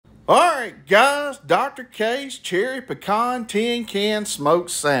Alright guys, Dr. K's cherry pecan tin can smoked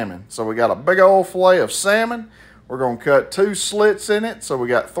salmon. So we got a big old fillet of salmon. We're going to cut 2 slits in it. So we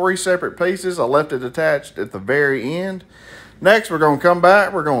got 3 separate pieces. I left it attached at the very end. Next we're going to come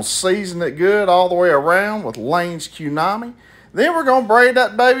back. We're going to season it good all the way around with Lane's Kunami. Then we're going to braid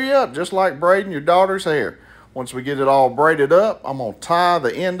that baby up just like braiding your daughter's hair. Once we get it all braided up, I'm going to tie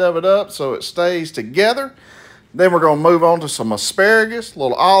the end of it up so it stays together. Then we're going to move on to some asparagus, a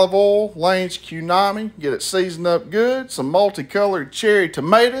little olive oil, Lane's Kunami, get it seasoned up good, some multicolored cherry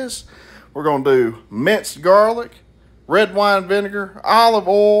tomatoes. We're going to do minced garlic, red wine vinegar, olive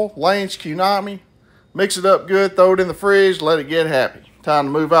oil, Lane's Kunami. Mix it up good, throw it in the fridge, let it get happy. Time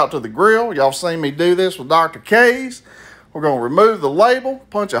to move out to the grill. Y'all seen me do this with Dr. K's. We're going to remove the label,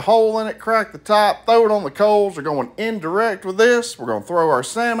 punch a hole in it, crack the top, throw it on the coals. We're going indirect with this. We're going to throw our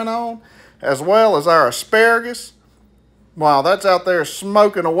salmon on, as well as our asparagus. While that's out there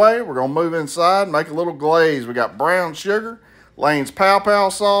smoking away, we're going to move inside and make a little glaze. We got brown sugar, Lane's Pow Pow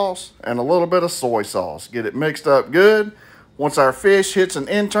sauce, and a little bit of soy sauce. Get it mixed up good. Once our fish hits an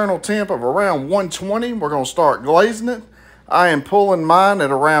internal temp of around 120, we're going to start glazing it. I am pulling mine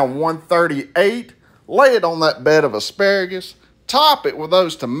at around 138. Lay it on that bed of asparagus. Top it with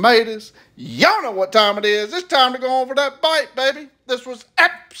those tomatoes. Y'all know what time it is. It's time to go over that bite, baby. This was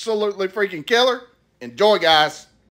absolutely freaking killer. Enjoy, guys.